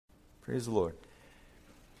Praise the Lord.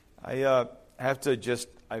 I have to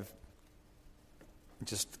I've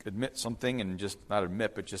admit something and not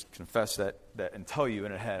admit, but just confess that and tell you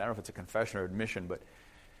in ahead. I don't know if it's a confession or admission, but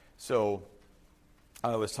so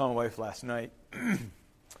I was telling my wife last night,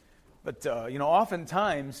 but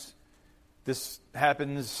oftentimes this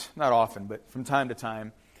happens, not often, but from time to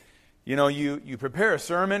time. You prepare a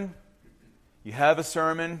sermon, you have a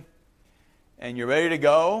sermon, and you're ready to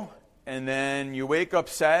go, and then you wake up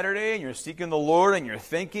Saturday and you're seeking the Lord and you're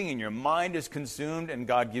thinking and your mind is consumed and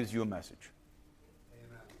God gives you a message.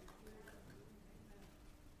 Amen.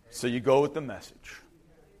 So you go with the message.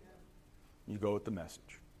 You go with the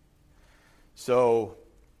message. So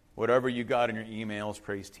whatever you got in your emails,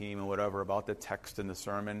 praise team, and whatever about the text and the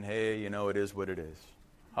sermon, hey, it is what it is.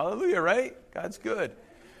 Hallelujah, right? God's good.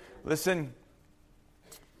 Listen,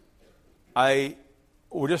 I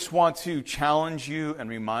just want to challenge you and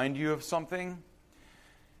remind you of something.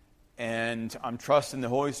 And I'm trusting the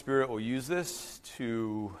Holy Spirit will use this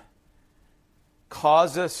to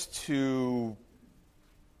cause us to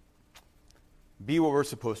be what we're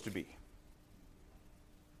supposed to be.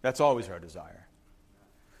 That's always our desire.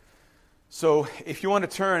 So if you want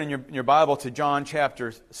to turn in your Bible to John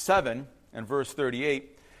chapter 7 and verse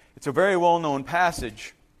 38, it's a very well-known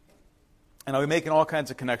passage. And I'll be making all kinds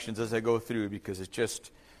of connections as I go through because it's just,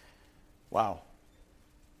 wow.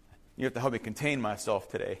 You have to help me contain myself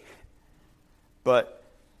today. But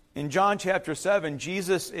in John chapter 7,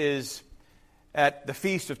 Jesus is at the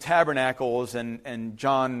Feast of Tabernacles, and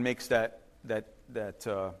John makes that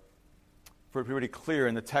pretty clear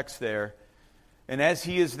in the text there. And as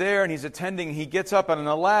he is there and he's attending, he gets up, and on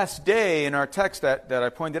the last day in our text that I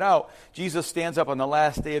pointed out, Jesus stands up on the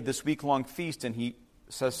last day of this week-long feast and he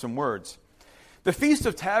says some words. The Feast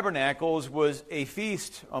of Tabernacles was a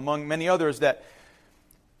feast, among many others, that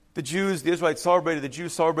the Israelites celebrated, the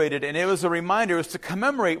Jews celebrated, and it was a reminder, it was to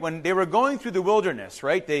commemorate when they were going through the wilderness,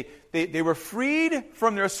 right? They were freed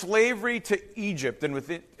from their slavery to Egypt and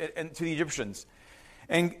to the Egyptians.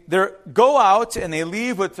 And they go out and they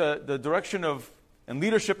leave with the direction of and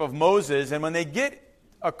leadership of Moses, and when they get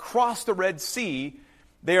across the Red Sea,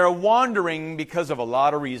 they are wandering because of a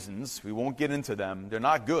lot of reasons. We won't get into them. They're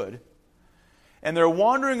not good. And they're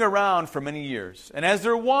wandering around for many years. And as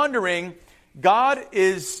they're wandering, God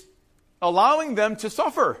is allowing them to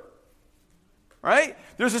suffer. Right?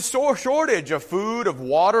 There's a shortage of food, of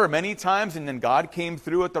water many times, and then God came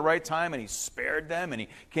through at the right time, and He spared them, and He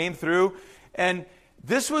came through. And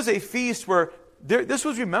this was a feast where this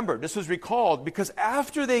was remembered, this was recalled, because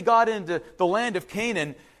after they got into the land of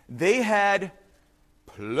Canaan, they had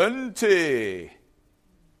plenty.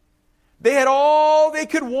 They had all they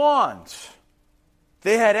could want.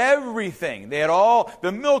 They had everything. They had all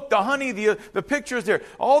the milk, the honey, the pictures there,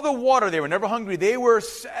 all the water. They were never hungry. They were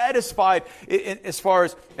satisfied as far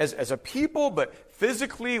as a people, but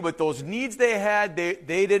physically with those needs they had,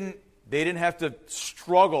 they didn't have to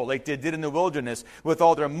struggle like they did in the wilderness with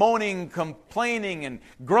all their moaning, complaining, and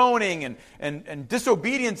groaning, and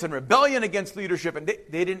disobedience and rebellion against leadership. And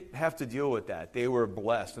they didn't have to deal with that. They were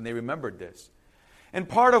blessed, and they remembered this. And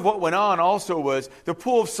part of what went on also was the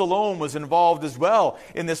pool of Siloam was involved as well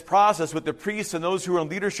in this process with the priests and those who were in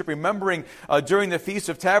leadership remembering during the Feast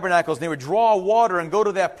of Tabernacles. And they would draw water and go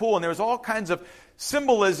to that pool. And there was all kinds of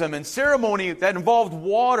symbolism and ceremony that involved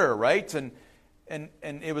water, right? And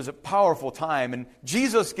it was a powerful time. And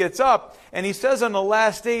Jesus gets up and He says on the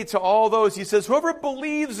last day to all those, He says, whoever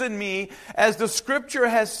believes in me, as the Scripture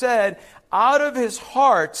has said, out of his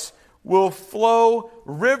heart will flow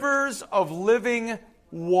rivers of living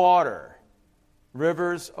water.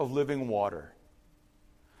 Rivers of living water.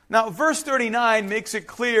 Now, verse 39 makes it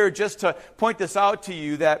clear, just to point this out to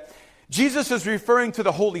you, that Jesus is referring to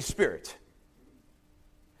the Holy Spirit.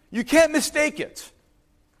 You can't mistake it.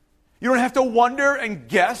 You don't have to wonder and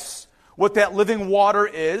guess what that living water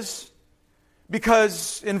is,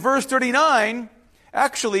 because in verse 39,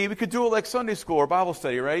 actually, we could do it like Sunday school or Bible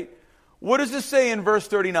study, right? What does it say in verse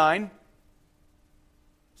 39?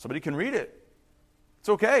 Somebody can read it. It's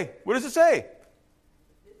okay. What does it say?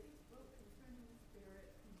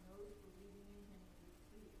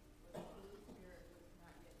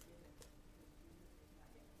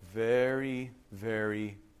 Very,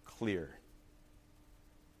 very clear.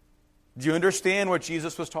 Do you understand what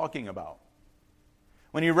Jesus was talking about?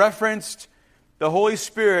 When He referenced the Holy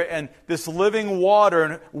Spirit and this living water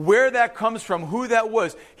and where that comes from, who that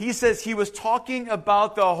was, He says He was talking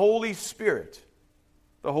about the Holy Spirit.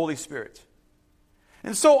 The Holy Spirit.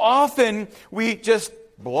 And so often we just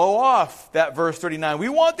blow off that verse 39. We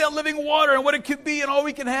want that living water and what it could be and all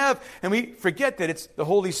we can have. And we forget that it's the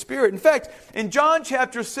Holy Spirit. In fact, in John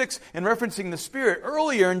chapter 6, in referencing the Spirit,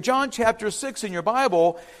 earlier in John chapter 6 in your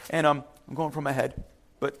Bible, and I'm going from my head,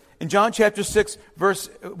 but in John chapter 6,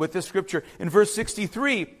 with this scripture, in verse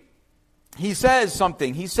 63, he says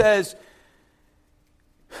something. He says,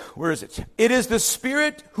 where is it? It is the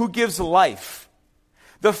Spirit who gives life.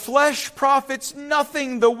 The flesh profits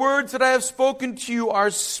nothing. The words that I have spoken to you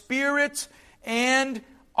are spirit and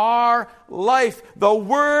are life. The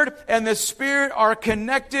Word and the Spirit are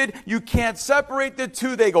connected. You can't separate the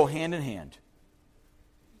two. They go hand in hand.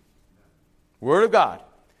 Word of God.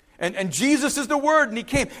 And Jesus is the Word, and He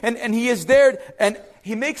came. And He is there, and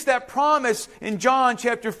He makes that promise in John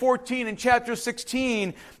chapter 14 and chapter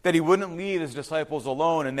 16 that He wouldn't leave His disciples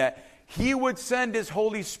alone, and that He would send His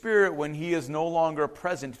Holy Spirit when He is no longer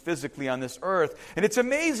present physically on this earth. And it's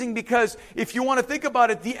amazing because if you want to think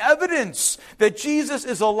about it, the evidence that Jesus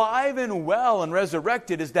is alive and well and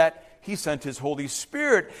resurrected is that He sent His Holy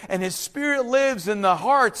Spirit. And His Spirit lives in the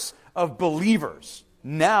hearts of believers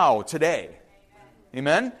now, today.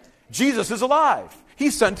 Amen? Jesus is alive.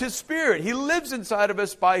 He sent His Spirit. He lives inside of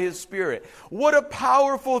us by His Spirit. What a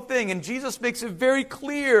powerful thing. And Jesus makes it very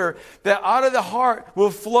clear that out of the heart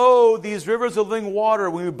will flow these rivers of living water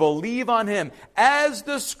when we believe on Him, as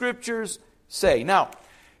the Scriptures say. Now,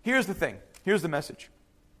 here's the thing. Here's the message.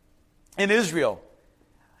 In Israel,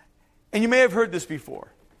 and you may have heard this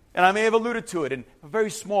before, and I may have alluded to it in a very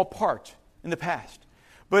small part in the past,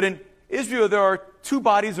 but in Israel, there are two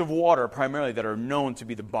bodies of water primarily that are known to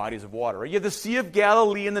be the bodies of water. You have the Sea of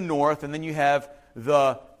Galilee in the north, and then you have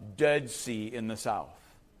the Dead Sea in the south.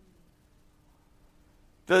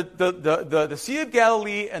 The Sea of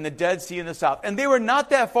Galilee and the Dead Sea in the south. And they were not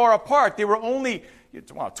that far apart. They were only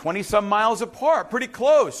 20-some miles apart. Pretty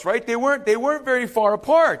close, right? They weren't very far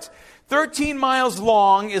apart. 13 miles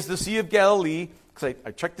long is the Sea of Galilee. Because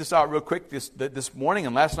I checked this out real quick this morning,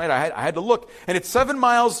 and last night I had to look. And it's 7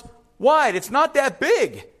 miles wide. It's not that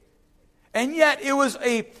big. And yet it was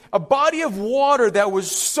a body of water that was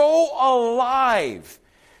so alive,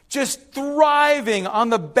 just thriving on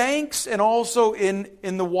the banks and also in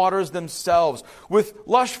the waters themselves, with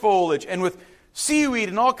lush foliage and with seaweed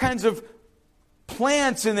and all kinds of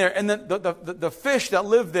plants in there. And the fish that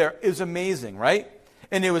live there is amazing, right?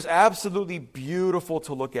 And it was absolutely beautiful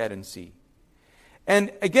to look at and see.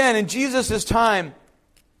 And again, in Jesus' time,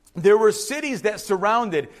 there were cities that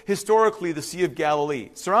surrounded, historically, the Sea of Galilee.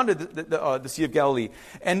 Surrounded the Sea of Galilee.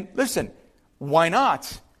 And listen, why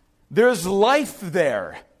not? There's life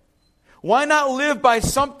there. Why not live by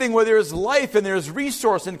something where there's life and there's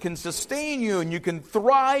resource and can sustain you and you can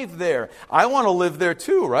thrive there? I want to live there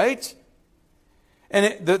too, right?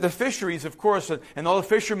 And the fisheries, of course, and all the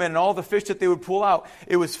fishermen and all the fish that they would pull out,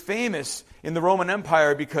 it was famous in the Roman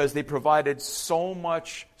Empire because they provided so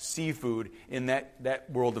much seafood in that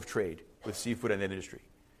world of trade with seafood and that industry.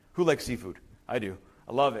 Who likes seafood? I do.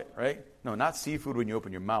 I love it, right? No, not seafood when you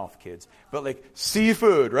open your mouth, kids, but like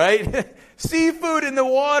seafood, right? Seafood in the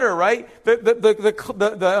water, right?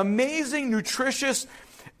 The amazing, nutritious,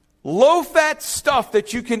 low-fat stuff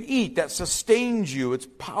that you can eat that sustains you. It's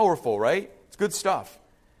powerful, right? It's good stuff.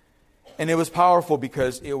 And it was powerful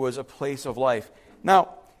because it was a place of life.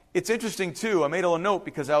 Now, it's interesting, too. I made a little note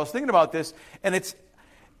because I was thinking about this. And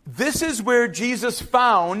this is where Jesus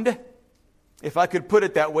found, if I could put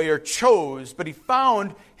it that way, or chose, but He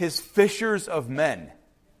found His fishers of men.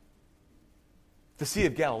 The Sea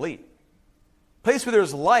of Galilee. Place where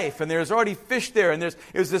there's life, and there's already fish there, and it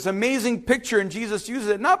was this amazing picture, and Jesus uses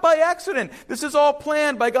it, not by accident. This is all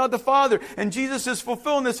planned by God the Father, and Jesus is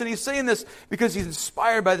fulfilling this, and He's saying this because He's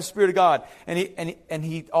inspired by the Spirit of God. And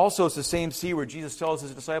he also, it's the same sea where Jesus tells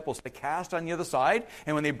His disciples to cast on the other side,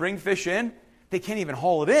 and when they bring fish in, they can't even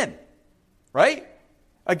haul it in. Right?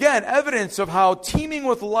 Again, evidence of how teeming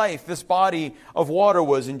with life this body of water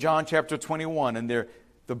was in John chapter 21, and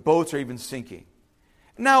the boats are even sinking.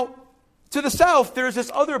 Now, to the south, there's this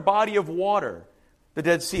other body of water, the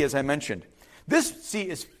Dead Sea, as I mentioned. This sea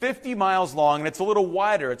is 50 miles long, and it's a little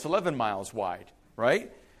wider. It's 11 miles wide, right?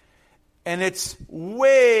 And it's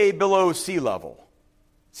way below sea level.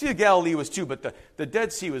 Sea of Galilee was too, but the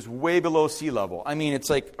Dead Sea was way below sea level. I mean, it's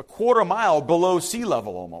like a quarter mile below sea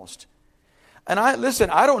level almost. And I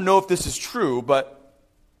don't know if this is true, but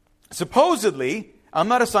supposedly, I'm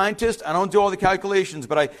not a scientist. I don't do all the calculations,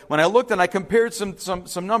 but when I looked and I compared some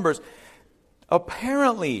numbers,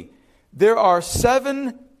 apparently, there are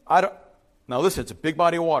now listen, it's a big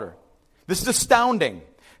body of water. This is astounding.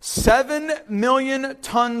 7 million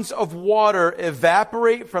tons of water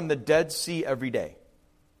evaporate from the Dead Sea every day.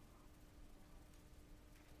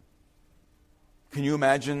 Can you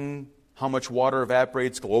imagine how much water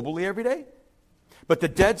evaporates globally every day? But the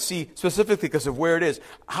Dead Sea, specifically because of where it is,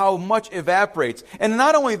 how much evaporates. And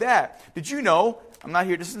not only that, did you know, I'm not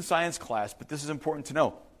here, this isn't science class, but this is important to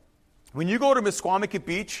know. When you go to Misquamicut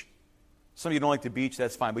Beach, some of you don't like the beach,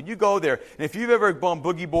 that's fine, but you go there, and if you've ever gone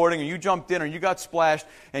boogie boarding, or you jumped in, or you got splashed,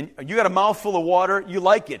 and you got a mouthful of water, you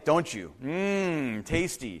like it, don't you?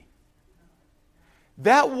 Tasty.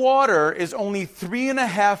 That water is only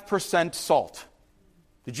 3.5% salt.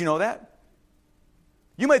 Did you know that?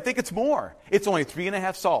 You might think it's more. It's only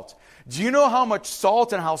 3.5 salt. Do you know how much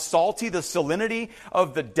salt and how salty the salinity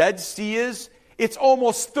of the Dead Sea is? It's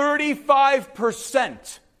almost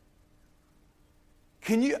 35%.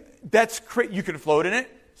 That's crazy. You can float in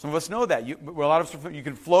it. Some of us know that. You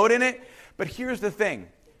can float in it. But here's the thing.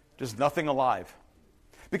 There's nothing alive.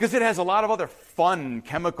 Because it has a lot of other fun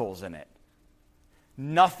chemicals in it.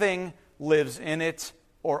 Nothing lives in it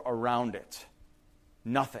or around it.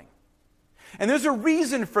 Nothing. And there's a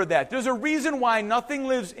reason for that. There's a reason why nothing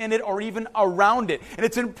lives in it or even around it. And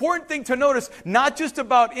it's an important thing to notice, not just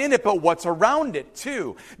about in it, but what's around it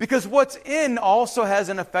too. Because what's in also has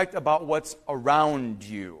an effect about what's around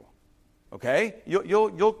you. Okay?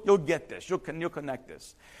 You'll get this. You'll connect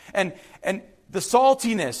this. And the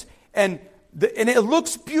saltiness and it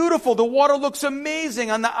looks beautiful. The water looks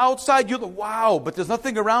amazing on the outside. You look, wow, but there's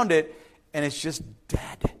nothing around it, and it's just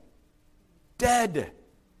dead. Dead.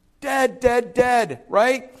 Dead, dead, dead,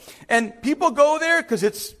 right? And people go there because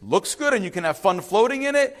it looks good and you can have fun floating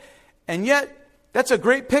in it. And yet, that's a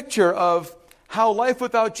great picture of how life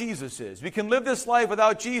without Jesus is. We can live this life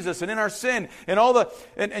without Jesus and in our sin and all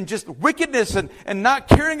and just wickedness and not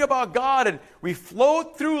caring about God. And we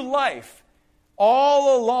float through life.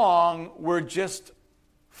 All along, we're just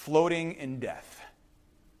floating in death.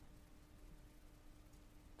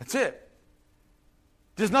 That's it.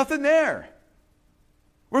 There's nothing there.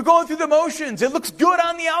 We're going through the motions. It looks good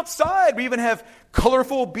on the outside. We even have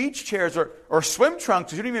colorful beach chairs or swim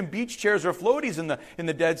trunks. There's even beach chairs or floaties in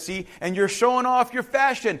the Dead Sea. And you're showing off your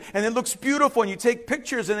fashion. And it looks beautiful. And you take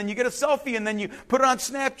pictures. And then you get a selfie. And then you put it on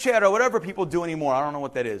Snapchat or whatever people do anymore. I don't know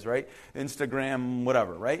what that is, right? Instagram,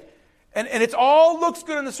 whatever, right? And it all looks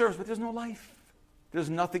good on the surface. But there's no life. There's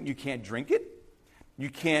nothing. You can't drink it. You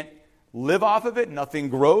can't live off of it. Nothing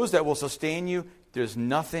grows that will sustain you. There's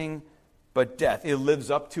nothing but death. It lives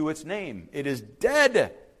up to its name. It is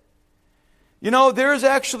dead. You know, there's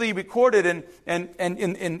actually recorded in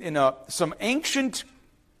some ancient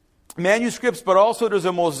manuscripts, but also there's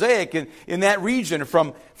a mosaic in that region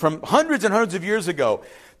from hundreds and hundreds of years ago,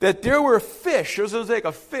 that there were fish, there was a mosaic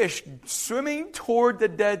of fish swimming toward the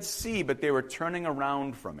Dead Sea, but they were turning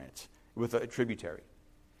around from it with a tributary.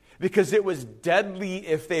 Because it was deadly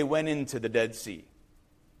if they went into the Dead Sea.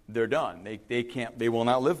 They're done. They will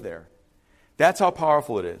not live there. That's how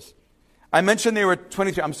powerful it is. I mentioned they were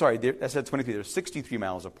 23. I'm sorry, I said 23. They're 63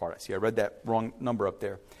 miles apart. See, I read that wrong number up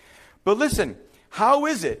there. But listen, how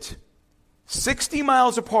is it, 60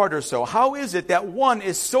 miles apart or so, how is it that one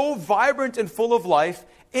is so vibrant and full of life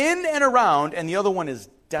in and around, and the other one is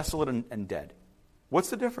desolate and dead?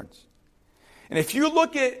 What's the difference? And if you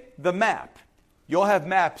look at the map, you'll have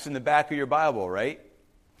maps in the back of your Bible, right?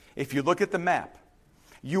 If you look at the map,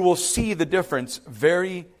 you will see the difference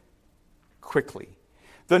very quickly.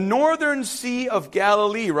 The northern Sea of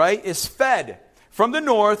Galilee, right, is fed from the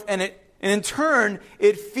north, and in turn,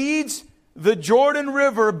 it feeds the Jordan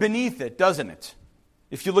River beneath it, doesn't it?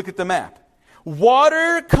 If you look at the map.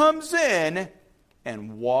 Water comes in,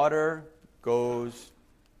 and water goes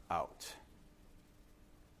out.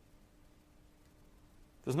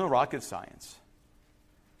 There's no rocket science.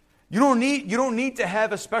 You don't need to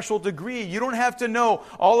have a special degree. You don't have to know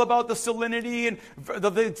all about the salinity and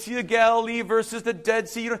the Sea of Galilee versus the Dead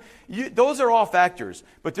Sea. Those are all factors.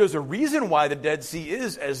 But there's a reason why the Dead Sea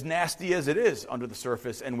is as nasty as it is under the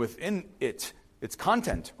surface and within its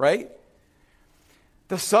content, right?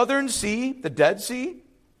 The southern sea, the Dead Sea,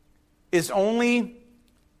 is only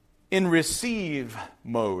in receive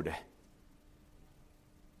mode.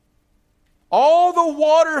 All the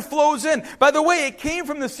water flows in. By the way, it came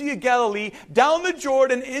from the Sea of Galilee, down the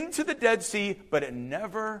Jordan, into the Dead Sea, but it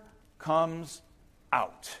never comes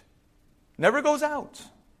out. Never goes out.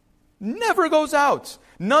 Never goes out.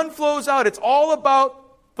 None flows out. It's all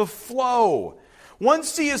about the flow. One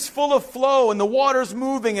sea is full of flow, and the water's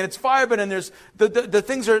moving, and it's vibrant, and there's the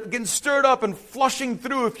things are getting stirred up and flushing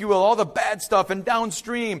through, if you will, all the bad stuff and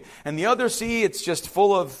downstream. And the other sea, it's just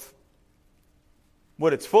full of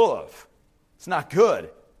what it's full of. It's not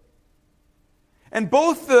good. And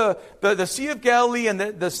both the Sea of Galilee and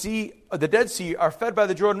the Dead Sea are fed by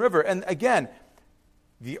the Jordan River. And again,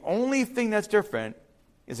 The only thing that's different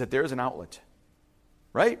is that there's an outlet.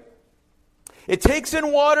 Right? It takes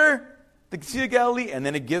in water, the Sea of Galilee, and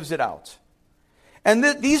then it gives it out. And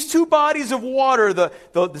these two bodies of water,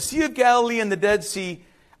 the Sea of Galilee and the Dead Sea,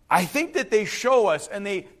 I think that they show us, and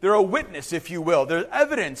they're a witness, if you will. They're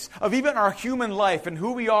evidence of even our human life and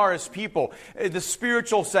who we are as people, in the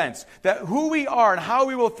spiritual sense. That who we are and how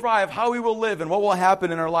we will thrive, how we will live, and what will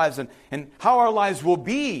happen in our lives, and how our lives will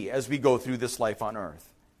be as we go through this life on earth.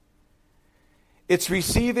 It's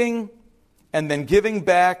receiving and then giving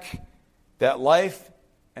back that life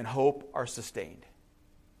and hope are sustained.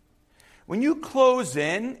 When you close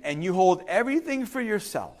in and you hold everything for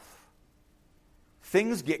yourself,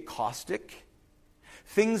 things get caustic,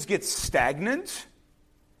 things get stagnant,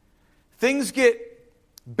 things get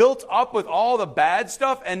built up with all the bad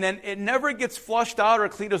stuff, and then it never gets flushed out or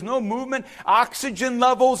clean. There's no movement. Oxygen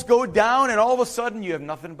levels go down, and all of a sudden you have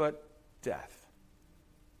nothing but death.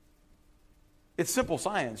 It's simple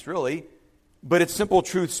science, really, but it's simple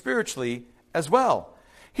truth spiritually as well.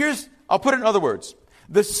 I'll put it in other words.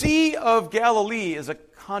 The Sea of Galilee is a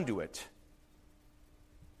conduit,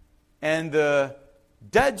 and the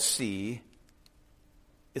Dead Sea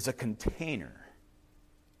is a container.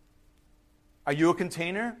 Are you a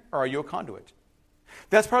container or are you a conduit?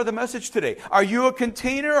 That's part of the message today. Are you a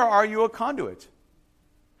container or are you a conduit?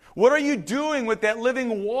 What are you doing with that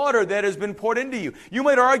living water that has been poured into you? You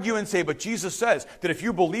might argue and say, but Jesus says that if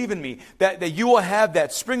you believe in me, that you will have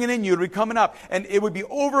that springing in you, it'll be coming up, and it would be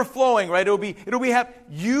overflowing, right?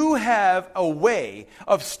 You have a way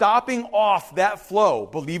of stopping off that flow,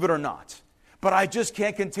 believe it or not. But I just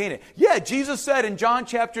can't contain it. Yeah, Jesus said in John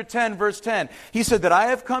chapter 10, verse 10, he said that I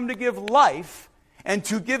have come to give life, and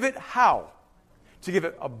to give it how? To give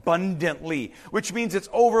it abundantly, which means it's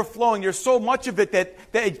overflowing. There's so much of it that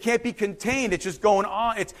it can't be contained. It's just going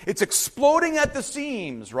on. It's exploding at the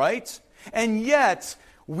seams, right? And yet,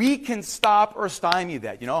 we can stop or stymie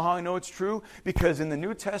that. You know how I know it's true? Because in the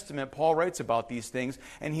New Testament, Paul writes about these things,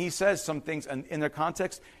 and he says some things, and in their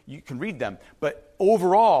context, you can read them. But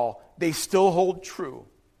overall, they still hold true.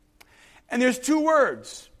 And there's two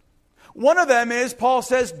words. One of them is, Paul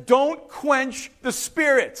says, don't quench the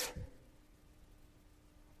Spirit.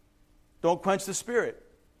 Don't quench the Spirit.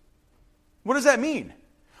 What does that mean?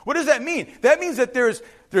 What does that mean? That means that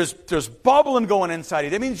there's bubbling going inside you.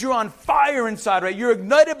 That means you're on fire inside, right? You're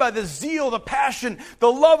ignited by the zeal, the passion,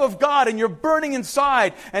 the love of God, and you're burning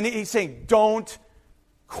inside. And he's saying, don't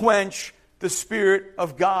quench the Spirit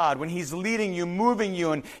of God when He's leading you, moving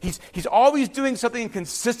you, and He's always doing something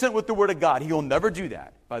consistent with the Word of God. He'll never do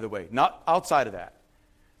that, by the way, not outside of that.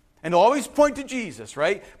 And they'll always point to Jesus,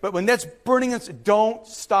 right? But when that's burning, don't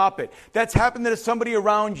stop it. That's happening to somebody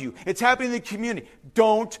around you. It's happening in the community.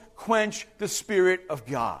 Don't quench the Spirit of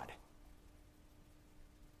God.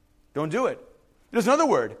 Don't do it. There's another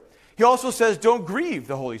word. He also says, don't grieve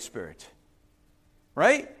the Holy Spirit.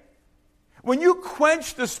 Right? When you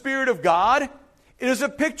quench the Spirit of God, it is a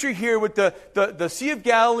picture here with the Sea of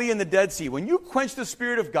Galilee and the Dead Sea. When you quench the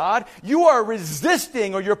Spirit of God, you are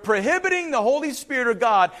resisting or you're prohibiting the Holy Spirit of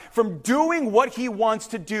God from doing what He wants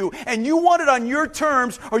to do. And you want it on your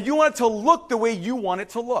terms, or you want it to look the way you want it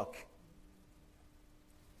to look.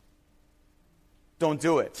 Don't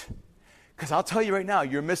do it. Because I'll tell you right now,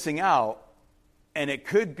 you're missing out, and it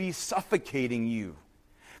could be suffocating you.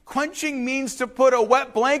 Quenching means to put a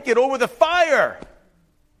wet blanket over the fire.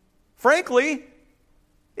 Frankly,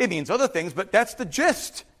 it means other things, but that's the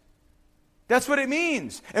gist. That's what it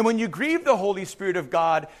means. And when you grieve the Holy Spirit of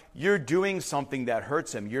God, you're doing something that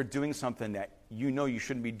hurts Him. You're doing something that you know you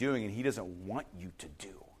shouldn't be doing, and He doesn't want you to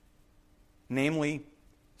do. Namely,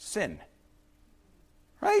 sin.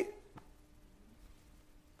 Right?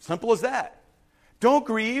 Simple as that. Don't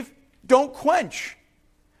grieve. Don't quench.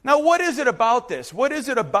 Now, what is it about this? What is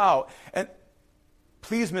it about? And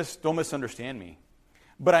please don't misunderstand me,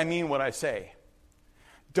 but I mean what I say.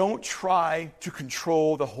 Don't try to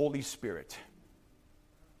control the Holy Spirit.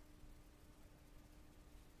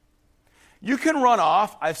 You can run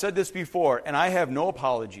off. I've said this before, and I have no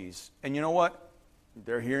apologies. And you know what?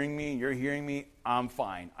 They're hearing me. You're hearing me. I'm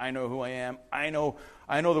fine. I know who I am. I know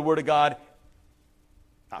the Word of God.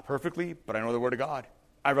 Not perfectly, but I know the Word of God.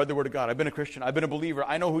 I read the Word of God. I've been a Christian. I've been a believer.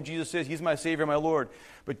 I know who Jesus is. He's my Savior, my Lord.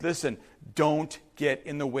 But listen, don't get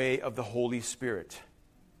in the way of the Holy Spirit.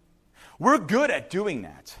 We're good at doing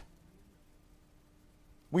that.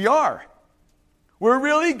 We are. We're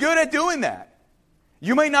really good at doing that.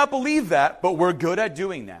 You may not believe that, but we're good at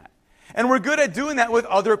doing that. And we're good at doing that with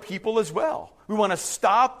other people as well. We want to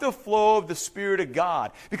stop the flow of the Spirit of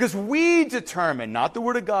God because we determine, not the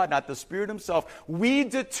Word of God, not the Spirit Himself, we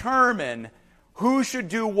determine Who should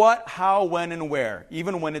do what, how, when, and where,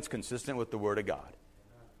 even when it's consistent with the Word of God.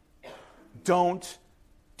 Don't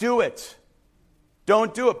do it.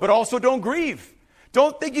 Don't do it. But also don't grieve.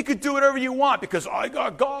 Don't think you could do whatever you want because I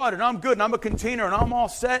got God and I'm good and I'm a container and I'm all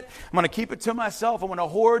set. I'm going to keep it to myself. I'm going to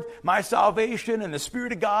hoard my salvation and the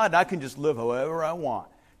Spirit of God and I can just live however I want.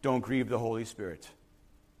 Don't grieve the Holy Spirit.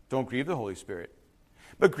 Don't grieve the Holy Spirit.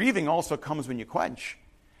 But grieving also comes when you quench.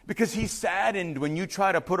 Because He's saddened when you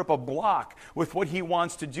try to put up a block with what He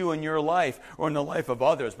wants to do in your life or in the life of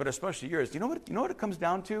others, but especially yours. You know what it comes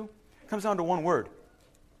down to? It comes down to one word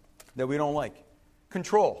that we don't like.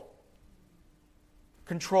 Control.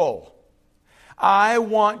 Control. I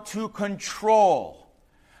want to control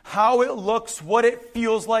how it looks, what it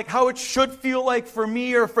feels like, how it should feel like for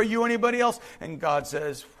me or for you, anybody else. And God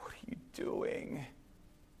says, what are you doing?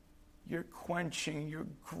 You're quenching, you're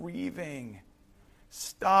grieving.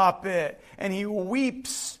 Stop it. And He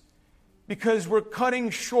weeps because we're cutting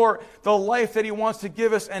short the life that He wants to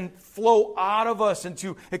give us and flow out of us and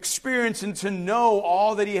to experience and to know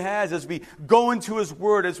all that He has as we go into His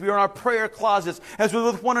Word, as we are in our prayer closets, as we're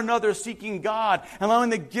with one another seeking God, allowing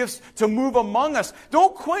the gifts to move among us.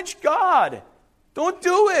 Don't quench God. Don't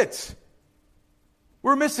do it.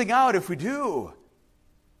 We're missing out if we do.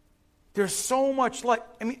 There's so much life.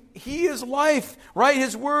 I mean, He is life, right?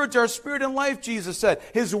 His words are spirit and life, Jesus said.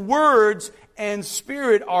 His words and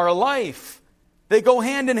spirit are life. They go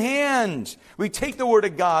hand in hand. We take the Word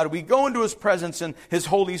of God. We go into His presence and His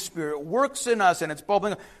Holy Spirit works in us and it's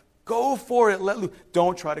bubbling up. Go for it. Let loose.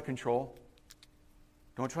 Don't try to control.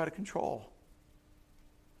 Don't try to control.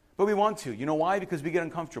 But we want to. You know why? Because we get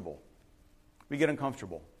uncomfortable. We get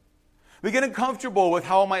uncomfortable. We get uncomfortable with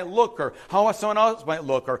how it might look or how someone else might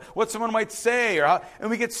look or what someone might say,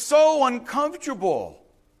 and we get so uncomfortable.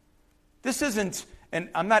 This isn't, and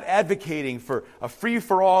I'm not advocating for a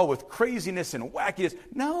free-for-all with craziness and wackiness.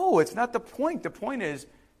 No, it's not the point. The point is,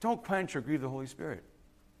 don't quench or grieve the Holy Spirit.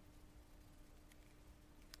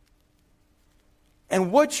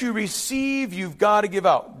 And what you receive, you've got to give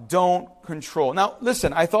out. Don't control. Now,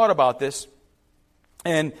 listen, I thought about this.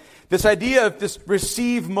 And this idea of this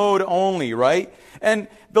receive mode only, right? And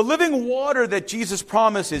the living water that Jesus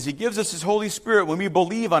promises, He gives us His Holy Spirit when we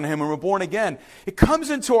believe on Him and we're born again. It comes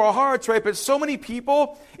into our hearts, right? But so many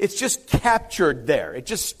people, it's just captured there. It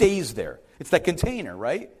just stays there. It's that container,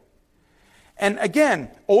 right? And again,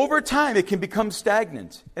 over time, it can become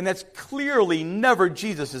stagnant. And that's clearly never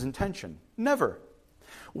Jesus' intention. Never.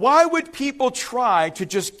 Why would people try to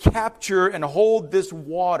just capture and hold this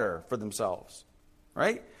water for themselves?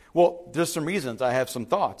 Right? Well, there's some reasons. I have some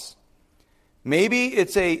thoughts. Maybe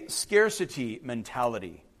it's a scarcity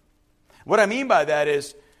mentality. What I mean by that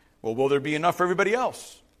is, well, will there be enough for everybody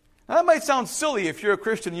else? Now, that might sound silly if you're a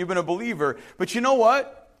Christian and you've been a believer, but you know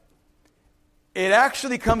what? It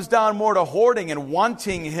actually comes down more to hoarding and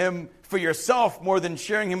wanting Him for yourself more than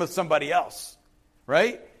sharing Him with somebody else.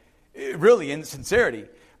 Right? Really, in sincerity.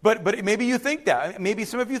 But maybe you think that. Maybe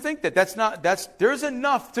some of you think that. There's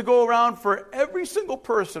enough to go around for every single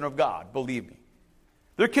person of God, believe me.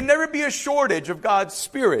 There can never be a shortage of God's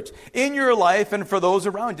Spirit in your life and for those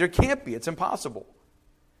around you. There can't be. It's impossible.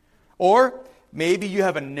 Or maybe you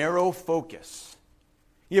have a narrow focus.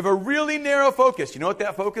 You have a really narrow focus. You know what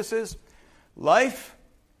that focus is? Life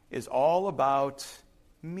is all about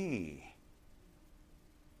me.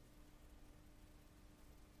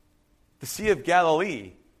 The Sea of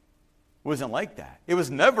Galilee wasn't like that. It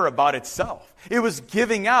was never about itself. It was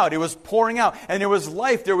giving out. It was pouring out. And there was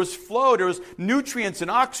life. There was flow. There was nutrients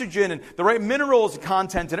and oxygen and the right minerals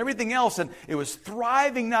content and everything else. And it was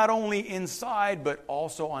thriving not only inside, but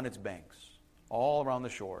also on its banks, all around the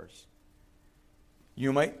shores.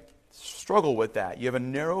 You might struggle with that. You have a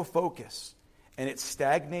narrow focus. And it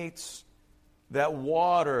stagnates that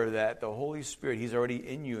water that the Holy Spirit, He's already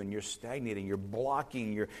in you, and you're stagnating. You're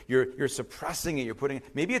blocking. You're suppressing it. You're putting it.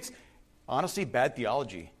 Maybe it's honestly bad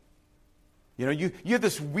theology. You know, you have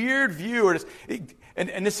this weird view,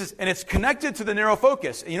 and it's connected to the narrow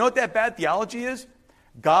focus. And you know what that bad theology is?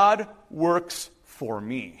 God works for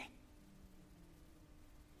me.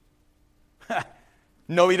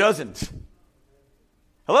 No, He doesn't.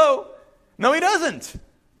 Hello? No, He doesn't.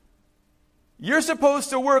 You're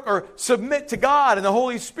supposed to work or submit to God and the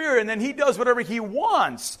Holy Spirit, and then He does whatever He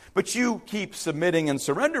wants. But you keep submitting and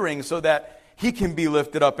surrendering so that He can be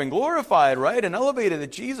lifted up and glorified, right? And elevated,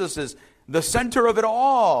 that Jesus is the center of it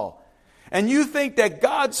all. And you think that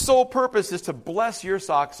God's sole purpose is to bless your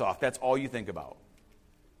socks off. That's all you think about.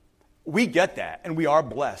 We get that, and we are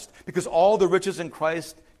blessed because all the riches in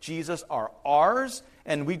Christ Jesus are ours,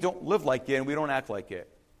 and we don't live like it, and we don't act like it.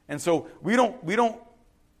 And so we don't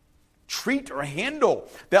treat or handle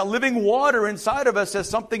that living water inside of us as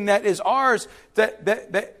something that is ours,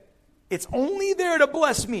 that it's only there to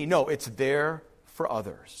bless me. No, it's there for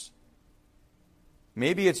others.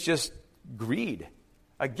 Maybe it's just greed.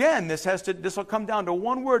 Again, this will come down to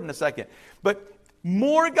one word in a second. But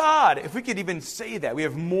more God, if we could even say that, we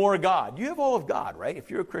have more God. You have all of God, right?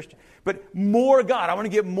 If you're a Christian. But more God, I want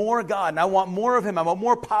to get more God, and I want more of Him. I want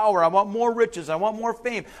more power. I want more riches. I want more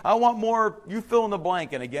fame. I want more, you fill in the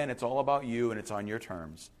blank. And again, it's all about you, and it's on your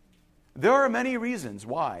terms. There are many reasons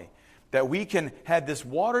why that we can have this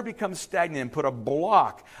water become stagnant and put a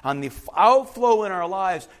block on the outflow in our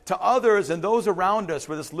lives to others and those around us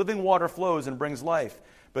where this living water flows and brings life.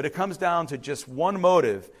 But it comes down to just one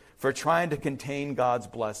motive for trying to contain God's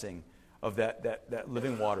blessing of that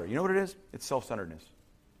living water. You know what it is? It's self-centeredness.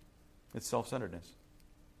 It's self-centeredness.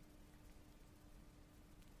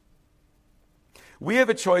 We have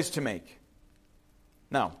a choice to make.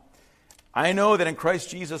 Now, I know that in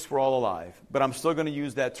Christ Jesus we're all alive, but I'm still going to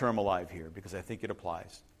use that term alive here because I think it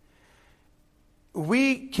applies.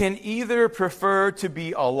 We can either prefer to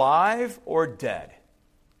be alive or dead.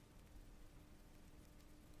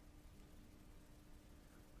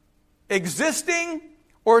 Existing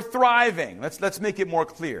or thriving? Let's make it more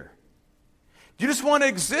clear. Do you just want to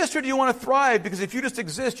exist or do you want to thrive? Because if you just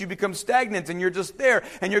exist, you become stagnant and you're just there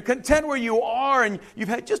and you're content where you are and you've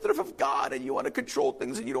had just enough of God and you want to control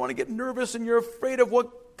things and you don't want to get nervous and you're afraid of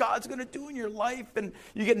what God's going to do in your life and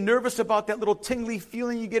you get nervous about that little tingly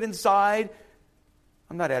feeling you get inside.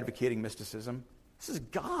 I'm not advocating mysticism. This is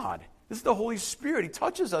God. This is the Holy Spirit. He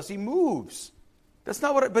touches us. He moves. That's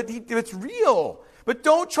not what, it's real. But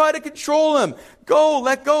don't try to control Him. Go,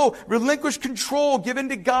 let go, relinquish control, give in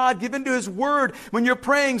to God, give in to His Word. When you're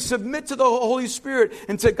praying, submit to the Holy Spirit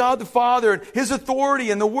and to God the Father and His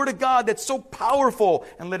authority and the Word of God that's so powerful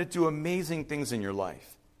and let it do amazing things in your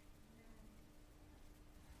life.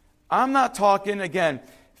 I'm not talking, again,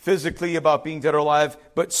 physically about being dead or alive,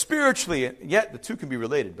 but spiritually. Yet the two can be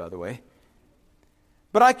related, by the way.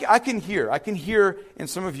 But I can hear in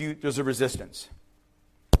some of you there's a resistance.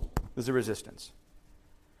 There's a resistance.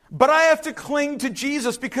 But I have to cling to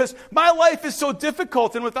Jesus because my life is so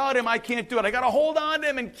difficult and without Him I can't do it. I got to hold on to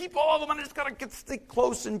Him and keep all of them. I just got to stick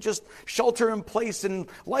close and just shelter in place. And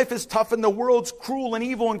life is tough and the world's cruel and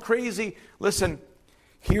evil and crazy. Listen,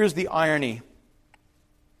 here's the irony.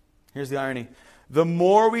 Here's the irony. The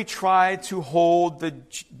more we try to hold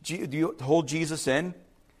Jesus in,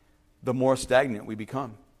 the more stagnant we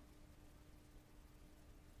become.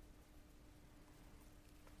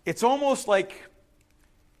 It's almost like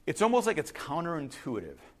it's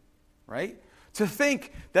counterintuitive, right? To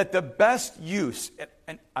think that the best use,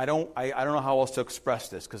 and I don't know how else to express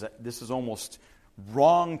this because this is almost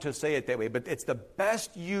wrong to say it that way, but it's the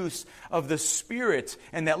best use of the Spirit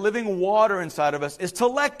and that living water inside of us is to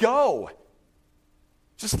let go.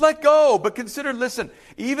 Just let go. But consider, listen,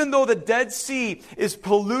 even though the Dead Sea is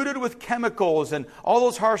polluted with chemicals and all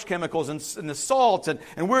those harsh chemicals and the salt and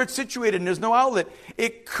where it's situated and there's no outlet,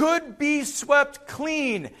 it could be swept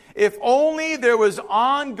clean if only there was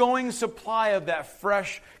ongoing supply of that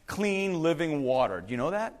fresh, clean, living water. Do you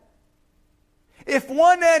know that? If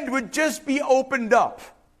one end would just be opened up,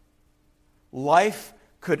 life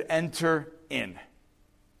could enter in.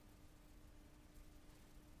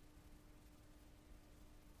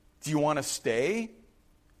 Do you want to stay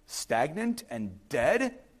stagnant and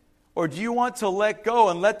dead? Or do you want to let go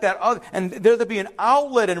and let that other, and there to be an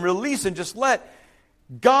outlet and release and just let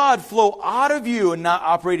God flow out of you and not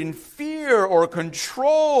operate in fear or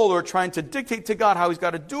control or trying to dictate to God how He's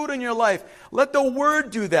got to do it in your life? Let the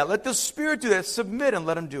Word do that. Let the Spirit do that. Submit and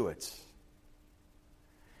let Him do it.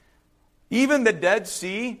 Even the Dead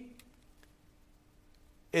Sea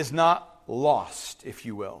is not lost, if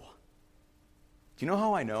you will. Do you know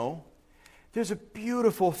how I know? There's a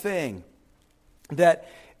beautiful thing that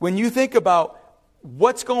when you think about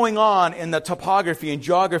what's going on in the topography and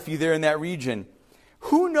geography there in that region,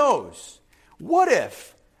 who knows? What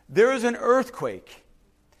if there is an earthquake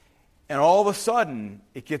and all of a sudden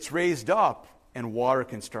it gets raised up and water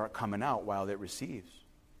can start coming out while it receives?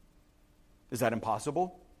 Is that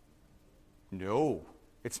impossible? No,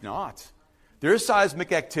 it's not. There's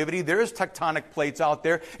seismic activity. There's tectonic plates out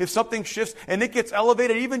there. If something shifts and it gets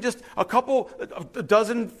elevated even just a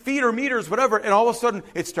dozen feet or meters, whatever, and all of a sudden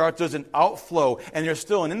it starts as an outflow and there's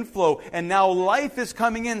still an inflow and now life is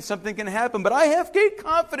coming in. Something can happen. But I have great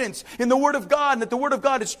confidence in the Word of God and that the Word of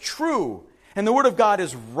God is true and the Word of God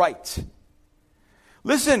is right.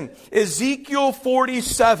 Listen, Ezekiel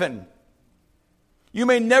 47. You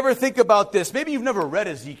may never think about this. Maybe you've never read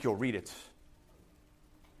Ezekiel. Read it.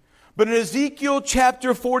 But in Ezekiel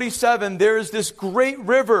chapter 47, there's this great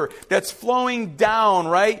river that's flowing down,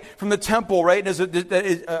 right, from the temple, right?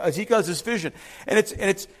 And Ezekiel has this vision. And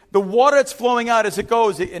it's the water that's flowing out as it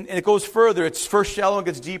goes, and it goes further. It's first shallow and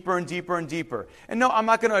gets deeper and deeper and deeper. And no, I'm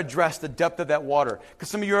not going to address the depth of that water, because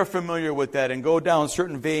some of you are familiar with that and go down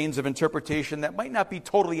certain veins of interpretation that might not be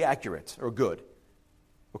totally accurate or good.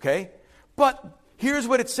 Okay? But here's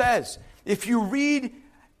what it says. If you read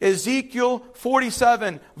Ezekiel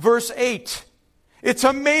 47, verse 8. It's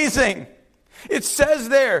amazing. It says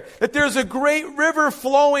there that there's a great river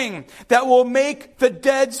flowing that will make the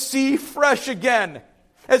Dead Sea fresh again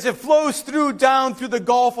as it flows down through the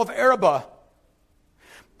Gulf of Arabah.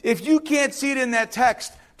 If you can't see it in that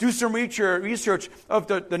text, do some research of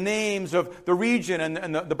the names of the region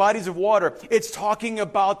and the bodies of water. It's talking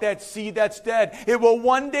about that sea that's dead. It will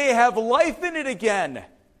one day have life in it again.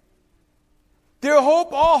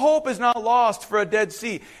 All hope is not lost for a Dead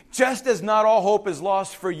Sea, just as not all hope is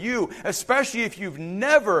lost for you, especially if you've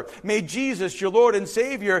never made Jesus your Lord and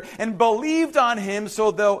Savior and believed on Him so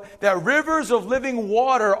that rivers of living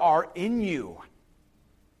water are in you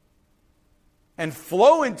and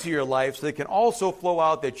flow into your life so they can also flow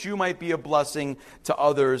out that you might be a blessing to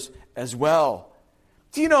others as well.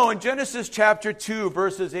 Do you know, in Genesis chapter 2,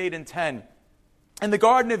 verses 8 and 10, in the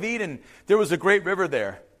Garden of Eden, there was a great river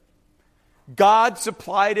there. God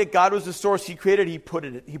supplied it. God was the source. He created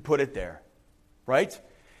it. He put it there. Right?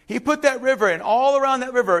 He put that river, and all around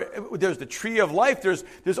that river, there's the tree of life. There's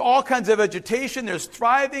all kinds of vegetation. There's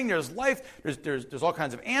thriving. There's life. There's all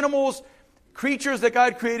kinds of animals, creatures that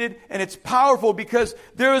God created. And it's powerful because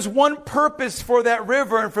there is one purpose for that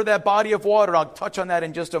river and for that body of water. I'll touch on that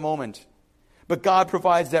in just a moment. But God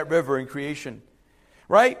provides that river in creation.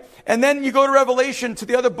 Right? And then you go to Revelation, to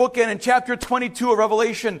the other bookend in chapter 22 of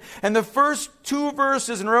Revelation. And the first 2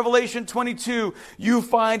 verses in Revelation 22, you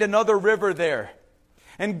find another river there.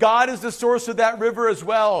 And God is the source of that river as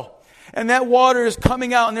well. And that water is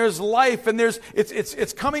coming out, and there's life, and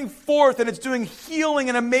it's coming forth, and it's doing healing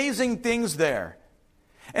and amazing things there.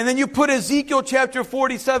 And then you put Ezekiel chapter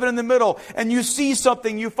 47 in the middle, and you see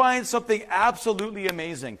something, you find something absolutely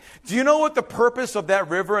amazing. Do you know what the purpose of that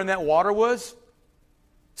river and that water was?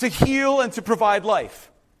 To heal and to provide life.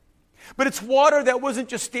 But it's water that wasn't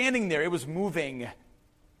just standing there. It was moving.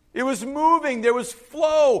 It was moving. There was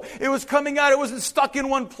flow. It was coming out. It wasn't stuck in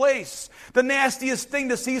one place. The nastiest thing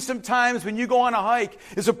to see sometimes when you go on a hike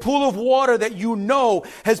is a pool of water that you know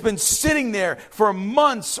has been sitting there for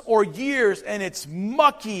months or years, and it's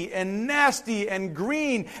mucky and nasty and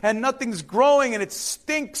green and nothing's growing and it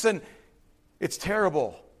stinks and it's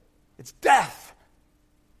terrible. It's death.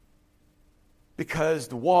 Because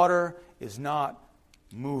the water is not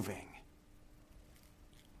moving.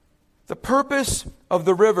 The purpose of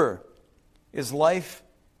the river is life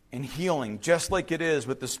and healing, just like it is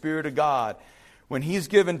with the Spirit of God. When He's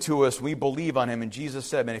given to us, we believe on Him. And Jesus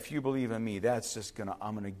said, man, if you believe in me, I'm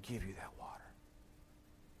going to give you that water.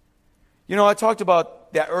 You know, I talked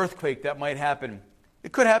about that earthquake that might happen.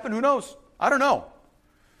 It could happen, who knows? I don't know.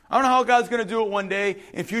 I don't know how God's going to do it one day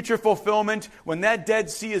in future fulfillment when that Dead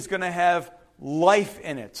Sea is going to have life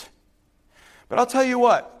in it. But I'll tell you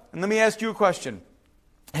what, and let me ask you a question.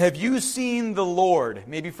 Have you seen the Lord,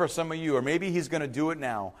 maybe for some of you, or maybe He's going to do it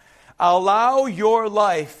now, allow your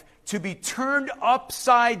life to be turned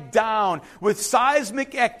upside down with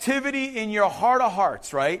seismic activity in your heart of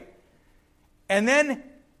hearts, right? And then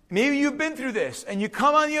maybe you've been through this, and you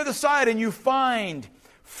come on the other side and you find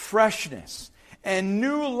freshness and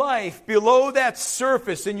new life below that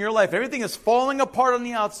surface in your life. Everything is falling apart on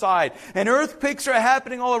the outside. And earthquakes are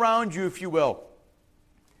happening all around you, if you will.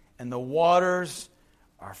 And the waters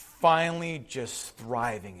are finally just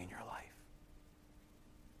thriving in your life.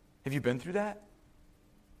 Have you been through that?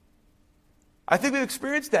 I think we've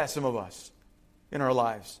experienced that, some of us, in our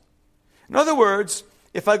lives. In other words,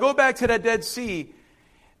 if I go back to that Dead Sea,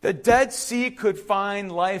 the Dead Sea could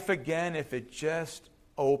find life again if it just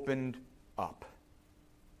opened up.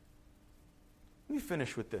 Let me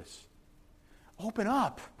finish with this. Open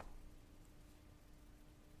up.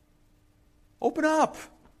 Open up.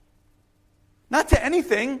 Not to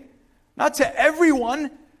anything, not to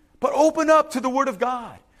everyone, but open up to the Word of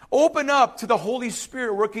God. Open up to the Holy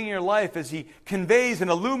Spirit working in your life as He conveys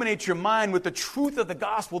and illuminates your mind with the truth of the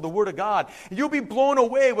gospel, the Word of God. And you'll be blown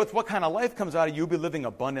away with what kind of life comes out of you. You'll be living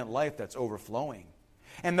abundant life that's overflowing.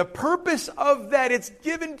 And the purpose of that, it's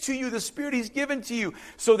given to you, the Spirit He's given to you,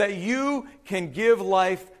 so that you can give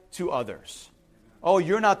life to others. Oh,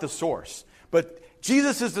 you're not the source. But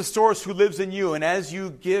Jesus is the source who lives in you, and as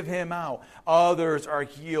you give him out, others are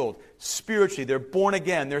healed spiritually. They're born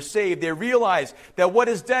again. They're saved. They realize that what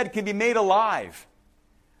is dead can be made alive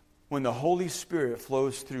when the Holy Spirit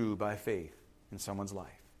flows through by faith in someone's life.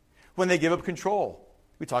 When they give up control.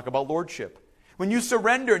 We talk about lordship. When you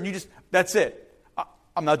surrender and you just, that's it.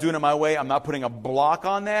 I'm not doing it my way. I'm not putting a block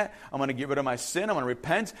on that. I'm going to get rid of my sin. I'm going to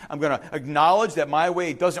repent. I'm going to acknowledge that my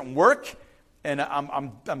way doesn't work. And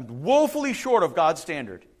I'm woefully short of God's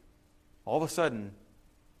standard. All of a sudden,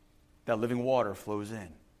 that living water flows in.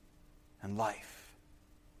 And life.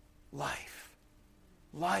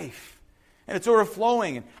 And it's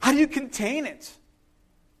overflowing. And how do you contain it?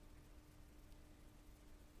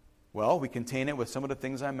 Well, we contain it with some of the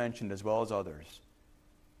things I mentioned as well as others.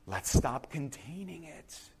 Let's stop containing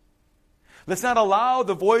it. Let's not allow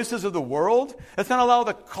the voices of the world. Let's not allow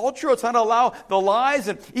the culture. Let's not allow the lies.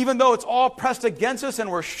 And even though it's all pressed against us and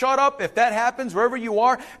we're shut up, if that happens wherever you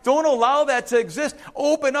are, don't allow that to exist.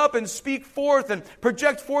 Open up and speak forth and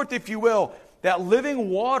project forth, if you will, that living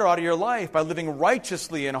water out of your life by living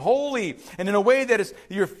righteously and holy and in a way that is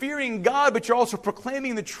you're fearing God, but you're also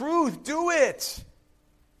proclaiming the truth. Do it.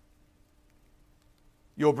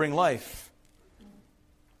 You'll bring life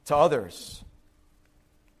to others.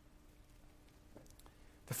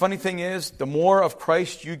 The funny thing is, the more of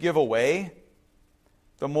Christ you give away,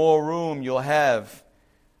 the more room you'll have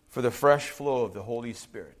for the fresh flow of the Holy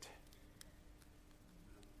Spirit.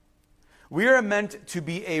 We are meant to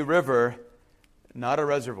be a river, not a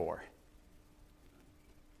reservoir.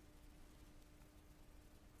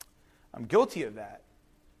 I'm guilty of that.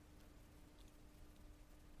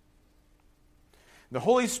 The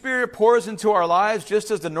Holy Spirit pours into our lives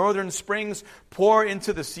just as the northern springs pour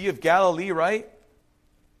into the Sea of Galilee, right?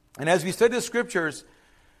 And as we study the Scriptures,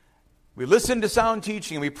 we listen to sound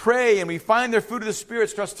teaching, and we pray, and we find the fruit of the Spirit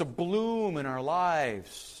starts to bloom in our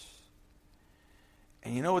lives.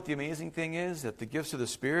 And you know what the amazing thing is? That the gifts of the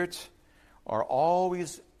Spirit are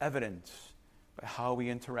always evident by how we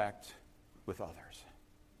interact with others.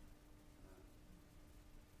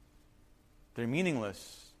 They're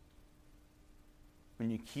meaningless when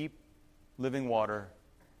you keep living water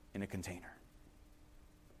in a container.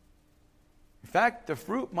 In fact, the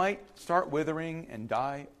fruit might start withering and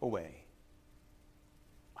die away.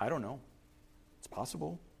 I don't know. It's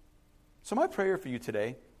possible. So my prayer for you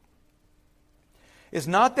today is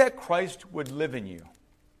not that Christ would live in you.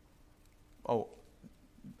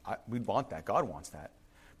 We'd want that. God wants that.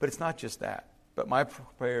 But it's not just that. But my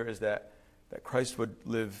prayer is that Christ would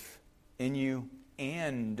live in you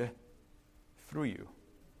and through you.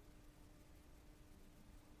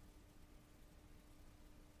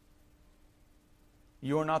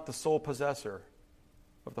 You are not the sole possessor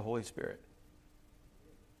of the Holy Spirit.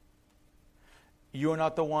 You are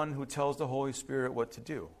not the one who tells the Holy Spirit what to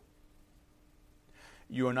do.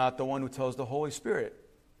 You are not the one who tells the Holy Spirit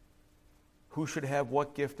who should have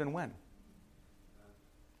what gift and when.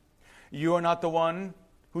 You are not the one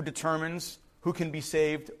who determines who can be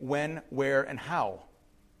saved when, where, and how.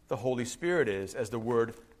 The Holy Spirit is as the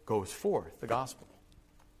word goes forth, the gospel.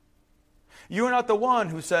 You are not the one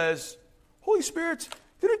who says, Holy Spirit,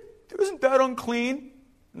 isn't that unclean?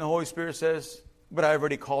 And the Holy Spirit says, but I've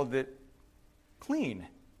already called it clean.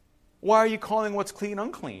 Why are you calling what's clean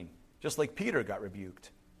unclean? Just like Peter got rebuked.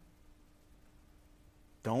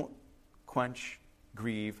 Don't quench,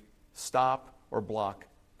 grieve, stop, or block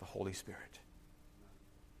the Holy Spirit.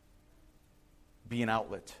 Be an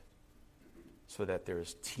outlet so that there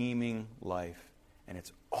is teeming life, and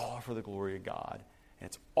it's all for the glory of God, and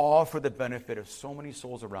it's all for the benefit of so many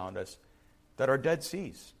souls around us that are dead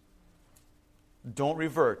seas. Don't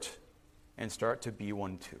revert and start to be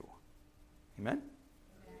one too. Amen?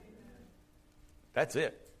 That's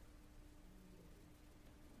it.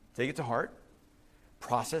 Take it to heart,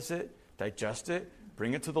 process it, digest it,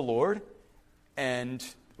 bring it to the Lord, and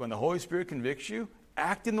when the Holy Spirit convicts you,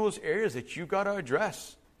 act in those areas that you've got to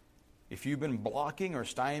address. If you've been blocking or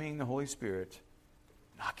stymieing the Holy Spirit,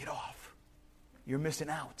 knock it off. You're missing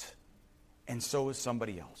out. And so is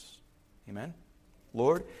somebody else. Amen?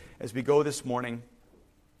 Lord, as we go this morning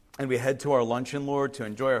and we head to our luncheon, Lord, to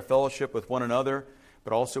enjoy our fellowship with one another,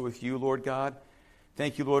 but also with you, Lord God,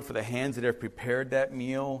 thank you, Lord, for the hands that have prepared that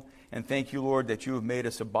meal. And thank you, Lord, that you have made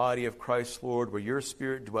us a body of Christ, Lord, where your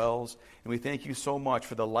Spirit dwells. And we thank you so much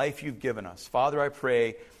for the life you've given us. Father, I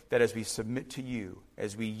pray that as we submit to you,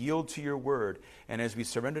 as we yield to your word, and as we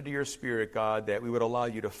surrender to your Spirit, God, that we would allow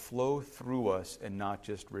you to flow through us and not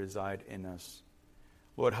just reside in us.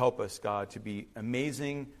 Lord, help us, God, to be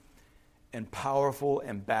amazing and powerful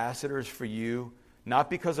ambassadors for you, not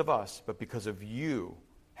because of us, but because of you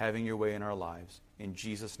having your way in our lives. In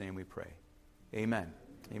Jesus' name we pray. Amen.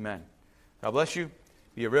 Amen. God bless you.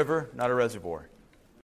 Be a river, not a reservoir.